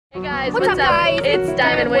Hey guys, what's up guys? It's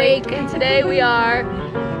Diamond Wake, and today we are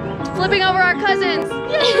flipping over our cousins.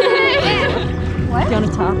 What? Do you want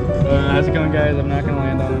to talk? How's it going, guys? I'm not gonna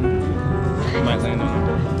land on him. I might land on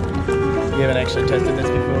him. We haven't actually tested this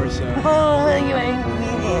before, so. Oh, you ain't me.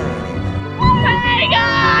 Hey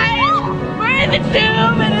guys! We're in the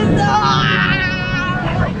tube and it's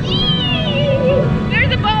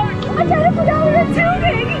there's a boat! I tried to put out the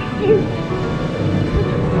tubing!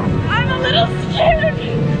 I'm a little scared!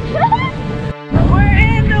 We're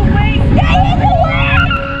in the wake! Stay in the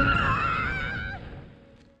wake!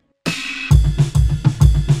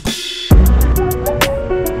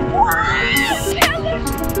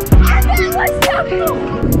 That was so cool!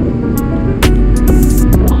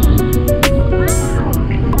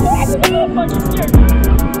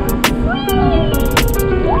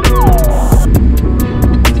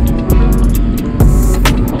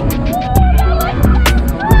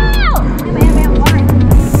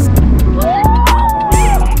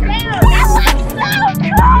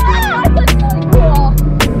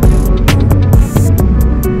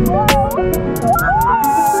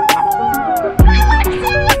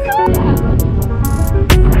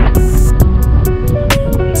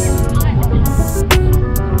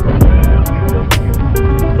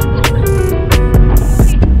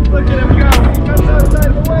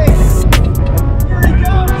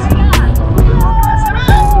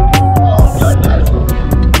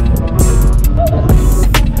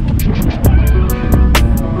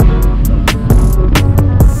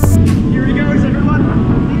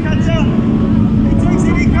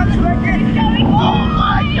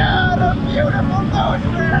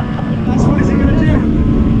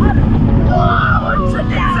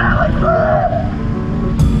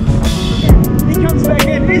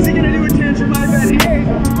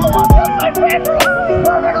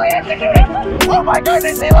 Oh my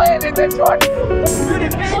goodness, he landed this one! Could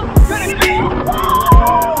it be? Could it be?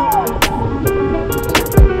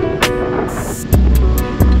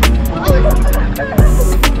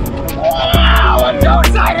 Wow! I'm so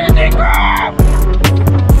excited to grab!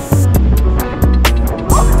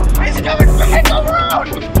 Oh, he's coming back around!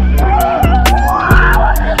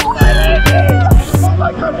 Wow! Oh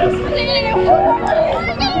my goodness!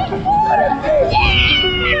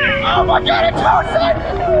 Oh my god, it's outside!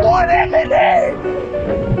 What is it?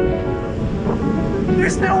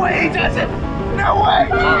 There's no way he does it! No way!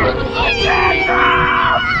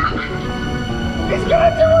 He's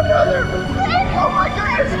gonna do another! Oh my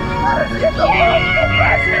goodness! Let us get the world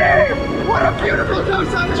capacity! What a beautiful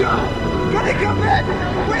toe-side job! Can he come back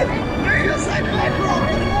with the hillside back roll?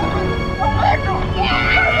 Back roll!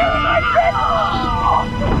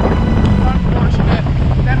 Unfortunate.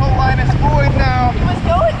 That whole line is void now. He was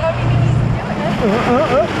going, I mean, he's doing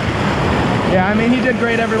it. Yeah, I mean, he did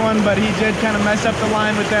great, everyone, but he did kind of mess up the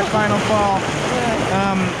line with that final fall.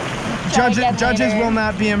 Judges will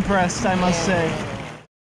not be impressed, I must say.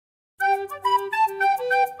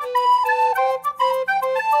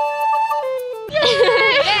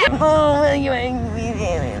 Oh, you ain't me.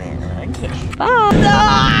 Okay. Bye.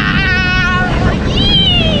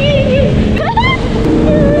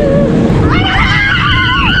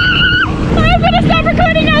 I'm gonna stop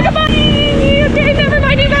recording now. Goodbye. Okay, never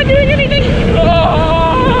mind. He's not doing anything.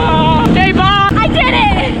 Oh, hey, Bob. I did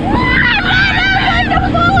it. I'm going to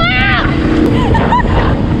pull out.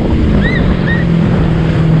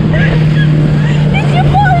 Did you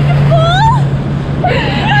pull it to pull?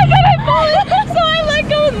 I couldn't pull it, so I let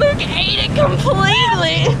go and Luke ate it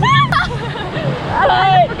completely.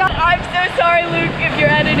 I'm so sorry, Luke, if you're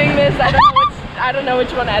editing this. I don't know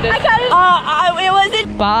which one edits. I got it. It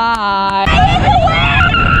wasn't. Bye.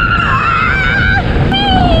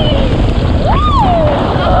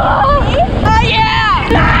 Oh yeah!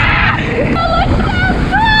 That looks so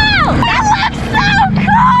cool! That looks so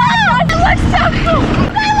cool! That looks so cool!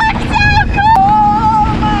 That looks so cool!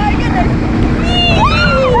 Oh my goodness!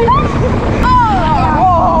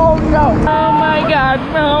 Oh no! Oh my god!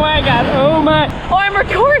 Oh my god! Oh my! Oh, I'm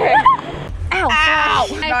recording! Ow! Ow!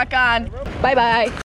 Rock on! Bye bye!